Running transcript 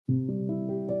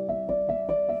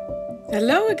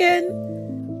Hello again!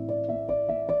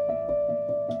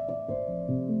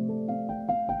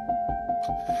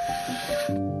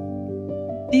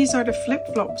 These are the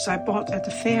flip-flops I bought at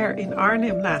the fair in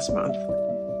Arnhem last month,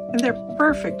 and they're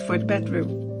perfect for the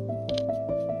bedroom.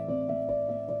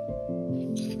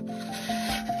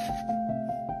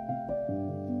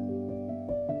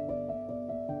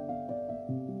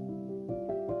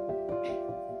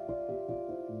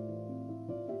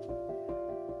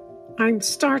 I'm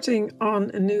starting on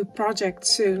a new project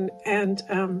soon, and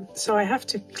so I have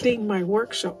to clean my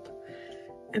workshop,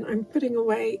 and I'm putting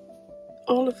away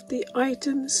all of the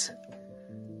items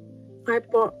I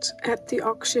bought at the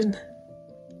auction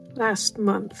last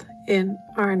month in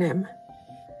Arnhem.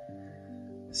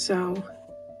 So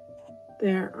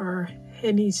there are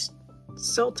Henny's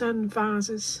Sultan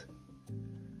vases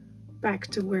back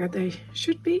to where they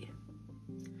should be,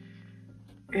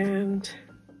 and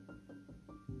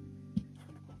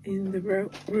in the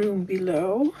room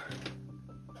below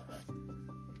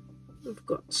we've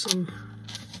got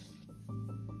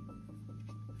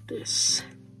this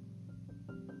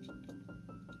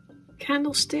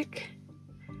candlestick,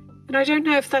 and I don't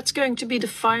know if that's going to be the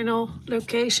final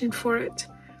location for it,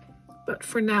 but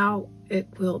for now it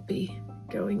will be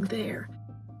going there.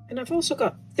 And I've also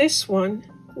got this one,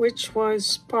 which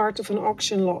was part of an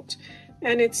auction lot,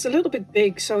 and it's a little bit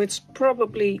big, so it's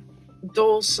probably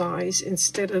doll size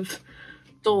instead of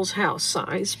doll's house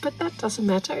size, but that doesn't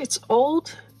matter. It's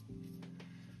old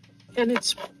and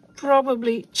it's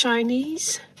probably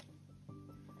Chinese,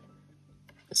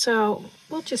 so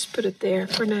we'll just put it there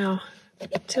for now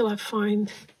till I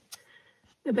find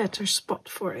a better spot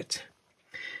for it.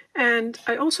 And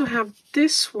I also have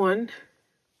this one,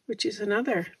 which is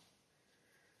another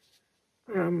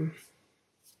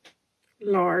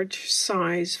large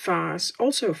size vase,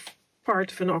 also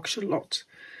part of an auction lot,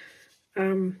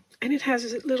 and it has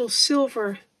a little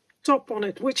silver top on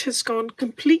it which has gone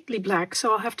completely black,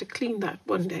 so I'll have to clean that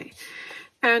one day.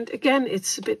 And again,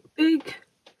 it's a bit big,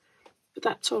 but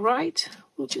that's all right.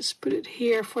 We'll just put it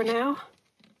here for now,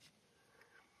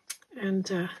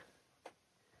 and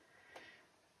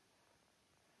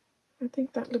I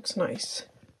think that looks nice.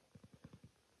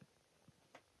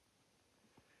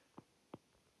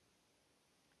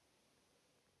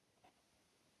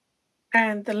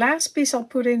 And the last piece I'll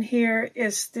put in here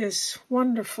is this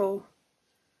wonderful,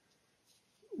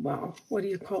 well, what do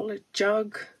you call it,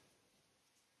 jug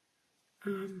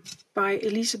by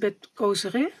Elisabeth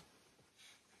Coseret.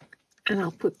 And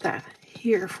I'll put that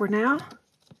here for now.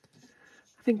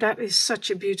 I think that is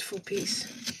such a beautiful piece.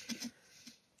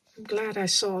 I'm glad I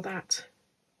saw that.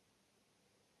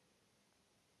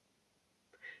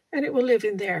 And it will live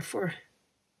in there for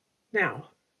now.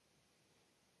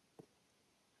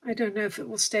 I don't know if it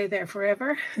will stay there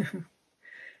forever,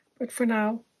 but for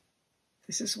now,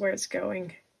 this is where it's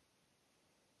going.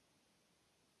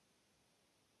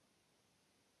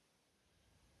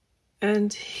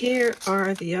 And here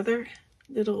are the other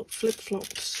little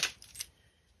flip-flops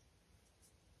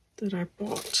that I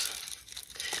bought.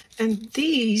 And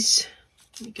these,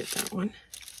 let me get that one,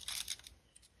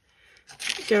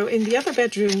 go in the other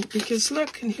bedroom, because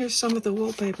look, and here's some of the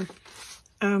wallpaper.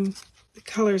 The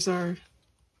colors are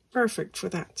perfect for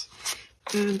that.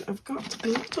 And I've got a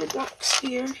little box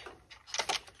here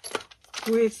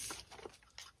with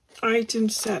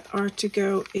items that are to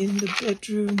go in the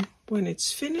bedroom when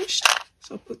it's finished.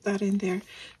 So I'll put that in there,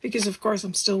 because of course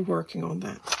I'm still working on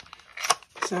that.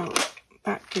 So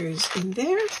that goes in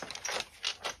there.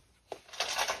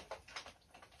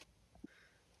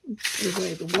 Put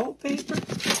away the wallpaper.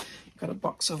 Got a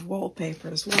box of wallpaper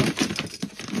as well.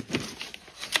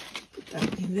 Put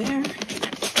that in there.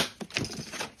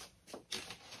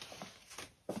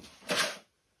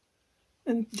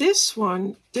 And this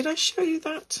one, did I show you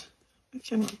that? I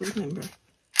cannot remember.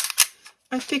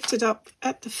 I picked it up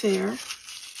at the fair.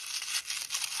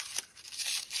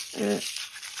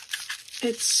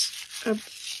 It's a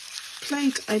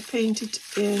plate I painted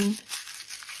in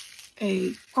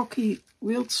a cocky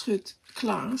wildschut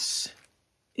glass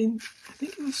in, I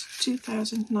think it was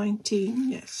 2019,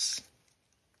 yes.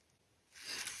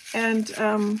 And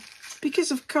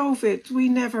because of COVID, we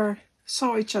never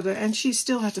saw each other, and she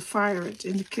still had to fire it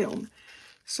in the kiln,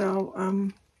 so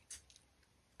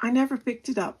I never picked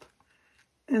it up,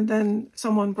 and then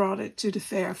someone brought it to the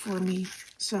fair for me.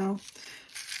 So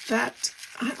that,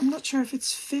 I'm not sure if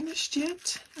it's finished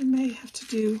yet. I may have to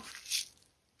do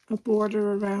a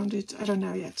border around it, I don't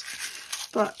know yet,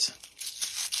 but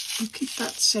I'll keep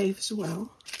that safe as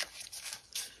well.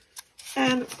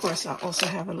 And of course I also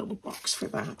have a little box for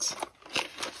that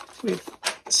with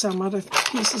some other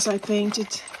pieces I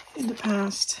painted in the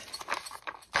past.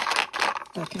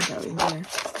 That can go in there.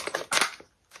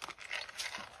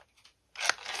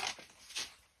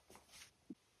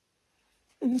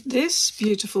 And this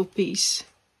beautiful piece,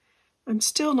 I'm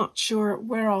still not sure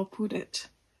where I'll put it.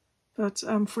 But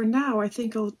for now, I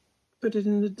think I'll put it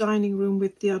in the dining room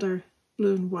with the other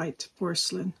blue and white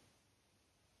porcelain.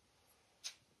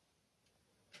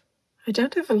 I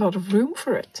don't have a lot of room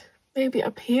for it. Maybe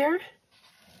up here.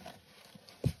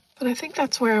 But I think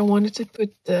that's where I wanted to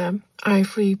put the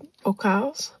ivory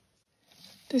bocals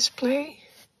display.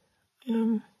 I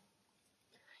don't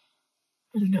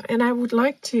know. And I would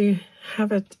like to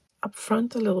have it up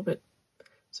front a little bit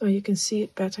so you can see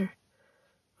it better.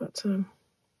 But,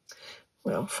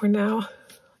 well, for now,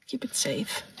 keep it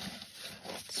safe.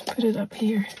 Let's put it up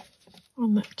here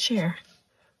on that chair.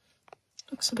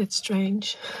 Looks a bit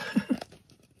strange.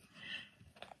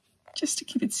 Just to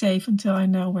keep it safe until I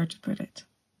know where to put it.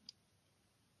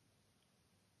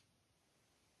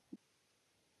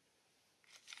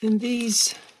 And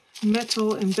these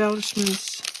metal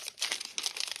embellishments,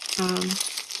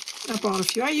 I bought a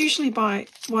few. I usually buy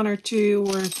one or two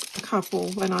or a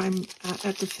couple when I'm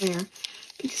at the fair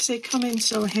because they come in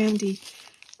so handy.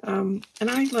 And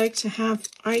I like to have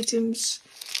items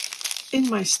in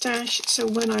my stash so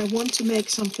when I want to make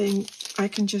something, I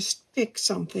can just pick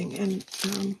something and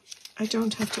I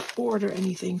don't have to order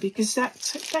anything because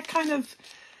that kind of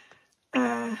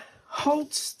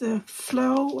holds the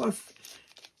flow of,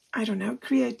 I don't know,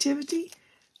 creativity.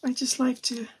 I just like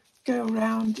to go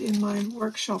around in my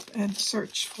workshop and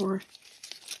search for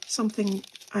something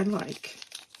I like,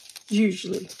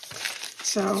 usually.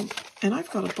 So, and I've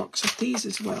got a box of these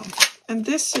as well. And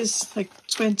this is like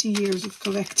 20 years of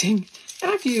collecting.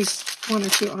 And I've used one or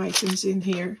two items in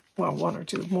here. Well, one or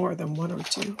two, more than one or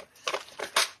two.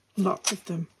 Lots of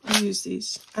them. I use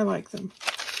these. I like them.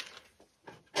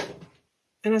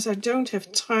 And as I don't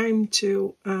have time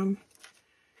to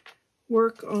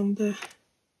work on the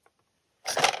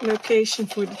location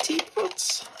for the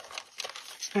teapots,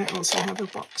 I also have a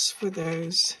box for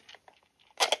those.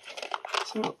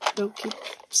 So they'll keep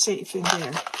safe in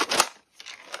there.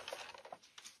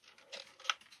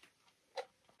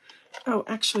 Oh,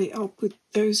 actually, I'll put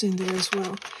those in there as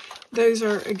well. Those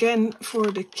are, again,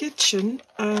 for the kitchen,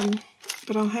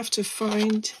 but I'll have to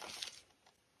find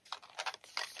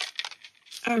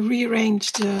a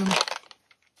rearranged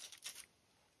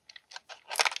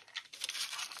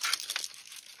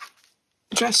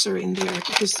dresser in there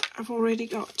because I've already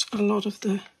got a lot of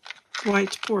the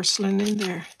white porcelain in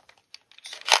there.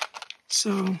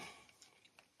 So,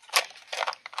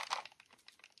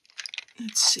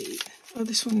 let's see. Oh,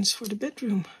 this one's for the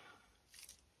bedroom.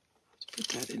 Let's put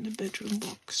that in the bedroom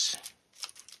box.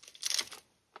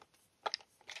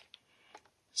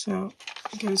 So,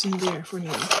 it goes in there for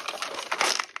now.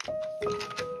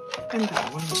 And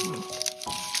that one as well.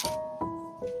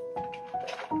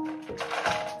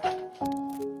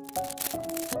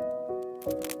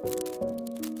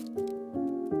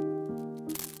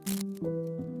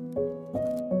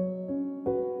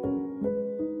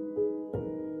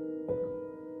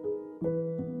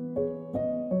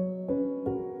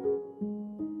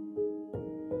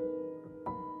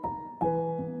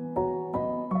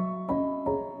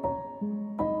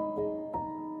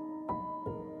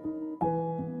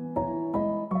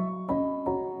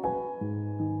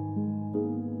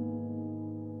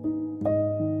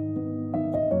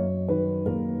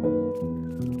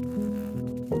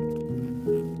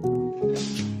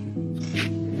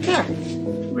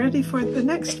 Ready for the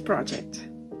next project.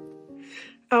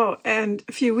 Oh, and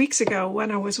a few weeks ago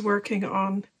when I was working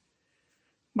on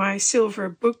my silver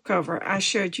book cover, I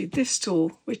showed you this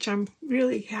tool, which I'm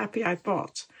really happy I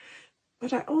bought.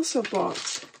 But I also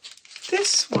bought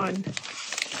this one,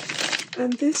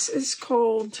 and this is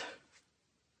called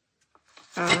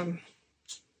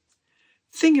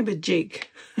Thingamajig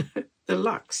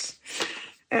Deluxe.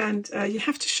 And you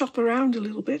have to shop around a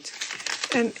little bit.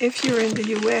 And if you're in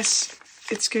the US,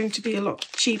 it's going to be a lot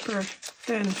cheaper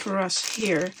than for us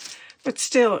here. But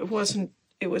still, it was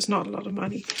not a lot of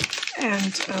money.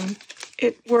 And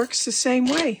it works the same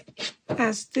way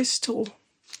as this tool.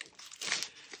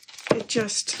 It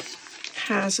just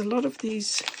has a lot of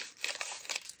these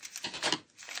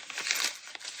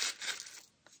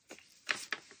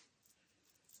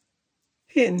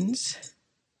pins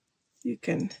you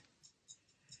can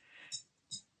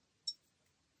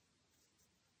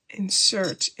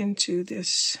insert into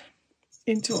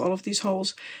all of these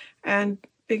holes, and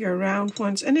bigger round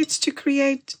ones, and it's to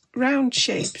create round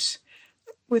shapes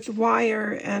with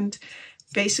wire, and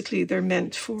basically they're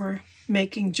meant for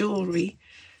making jewelry,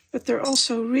 but they're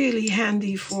also really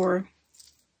handy for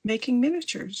making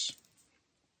miniatures.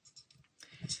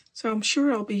 So I'm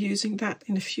sure I'll be using that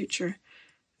in the future.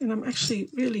 And I'm actually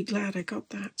really glad I got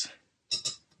that.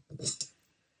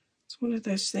 It's one of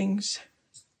those things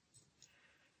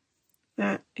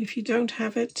that if you don't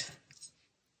have it,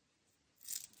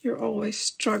 you're always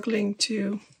struggling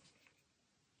to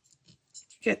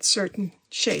get certain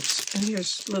shapes. And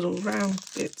here's little round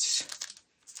bits.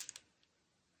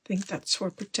 I think that's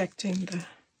for protecting the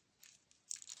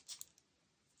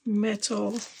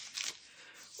metal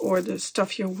or the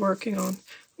stuff you're working on.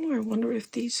 Oh, I wonder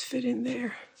if these fit in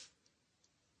there.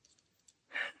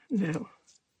 No.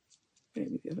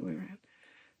 Maybe the other way around.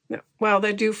 No. Well,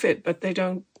 they do fit, but they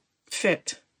don't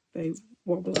fit. They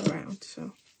wobble around,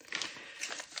 so.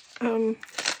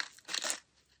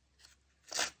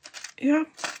 Yeah.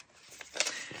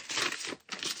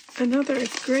 Another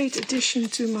great addition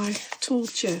to my tool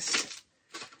chest.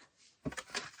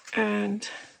 And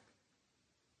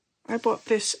I bought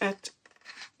this at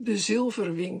the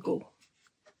Zilverwinkel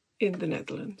in the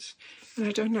Netherlands. And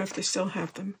I don't know if they still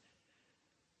have them.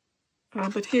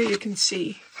 But here you can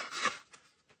see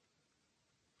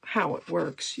how it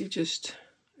works. You just,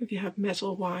 if you have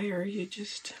metal wire, you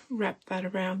just wrap that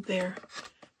around there.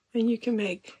 And you can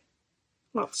make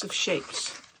lots of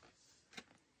shapes.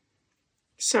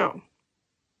 So,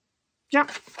 yeah,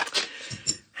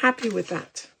 happy with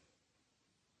that.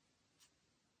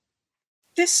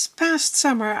 This past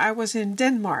summer I was in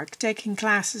Denmark taking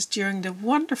classes during the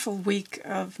wonderful week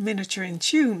of Miniature in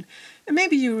Tune, and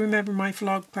maybe you remember my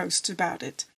vlog post about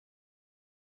it.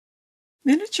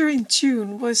 Miniature in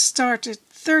Tune was started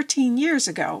 13 years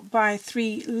ago by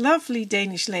 3 lovely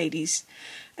Danish ladies,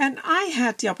 and I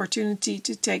had the opportunity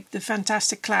to take the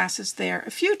fantastic classes there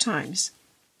a few times.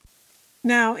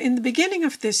 Now, in the beginning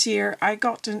of this year, I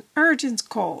got an urgent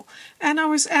call and I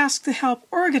was asked to help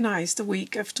organize the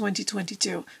week of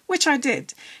 2022, which I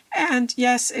did. And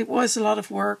yes, it was a lot of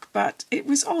work, but it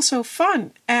was also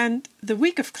fun. And the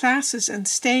week of classes and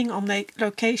staying on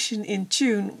location in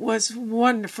Tune was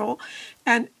wonderful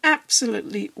and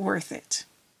absolutely worth it.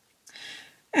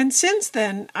 And since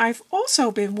then, I've also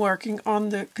been working on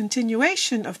the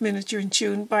continuation of Miniature in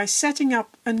Tune by setting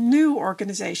up a new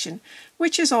organization,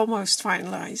 which is almost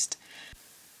finalized.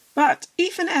 But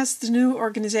even as the new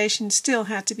organization still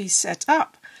had to be set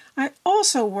up, I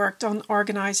also worked on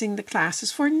organizing the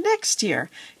classes for next year,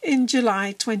 in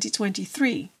July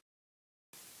 2023.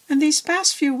 And these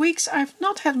past few weeks I've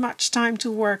not had much time to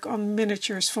work on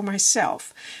miniatures for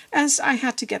myself, as I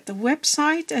had to get the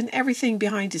website and everything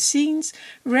behind the scenes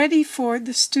ready for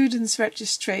the students'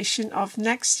 registration of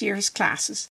next year's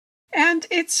classes. And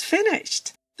it's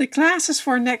finished! The classes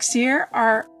for next year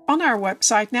are on our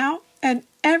website now, and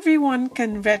everyone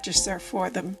can register for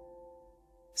them.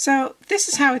 So this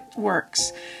is how it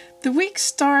works. The week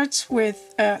starts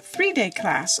with a 3-day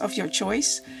class of your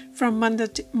choice, from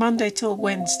Monday till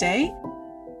Wednesday.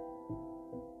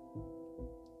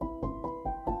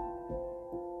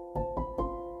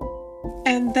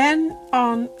 And then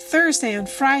on Thursday and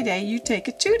Friday you take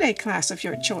a 2-day class of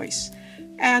your choice.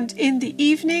 And in the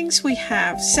evenings we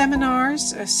have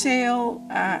seminars, a sale,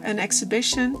 an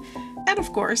exhibition, and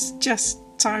of course just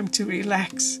time to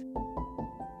relax.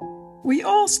 We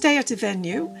all stay at the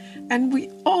venue and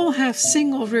we all have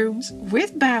single rooms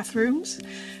with bathrooms,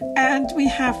 and we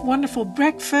have wonderful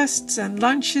breakfasts and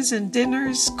lunches and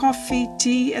dinners, coffee,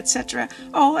 tea, etc.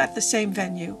 all at the same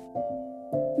venue.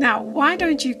 Now, why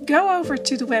don't you go over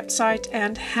to the website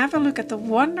and have a look at the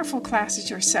wonderful classes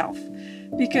yourself?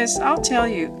 Because I'll tell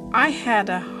you, I had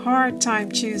a hard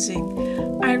time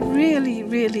choosing. I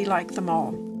really like them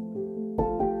all.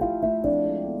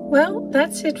 Well,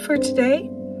 that's it for today.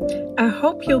 I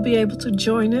hope you'll be able to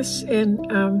join us in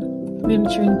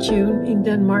Miniature in Tune in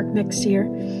Denmark next year.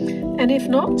 And if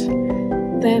not,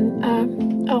 then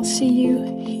I'll see you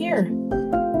here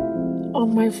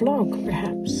on my vlog,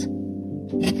 perhaps.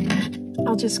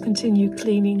 I'll just continue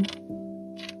cleaning.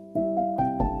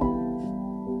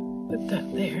 Put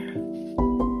that there.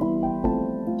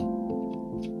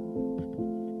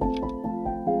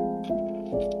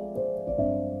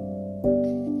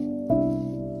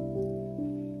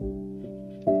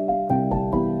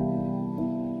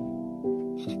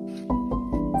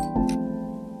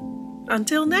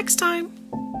 Until next time!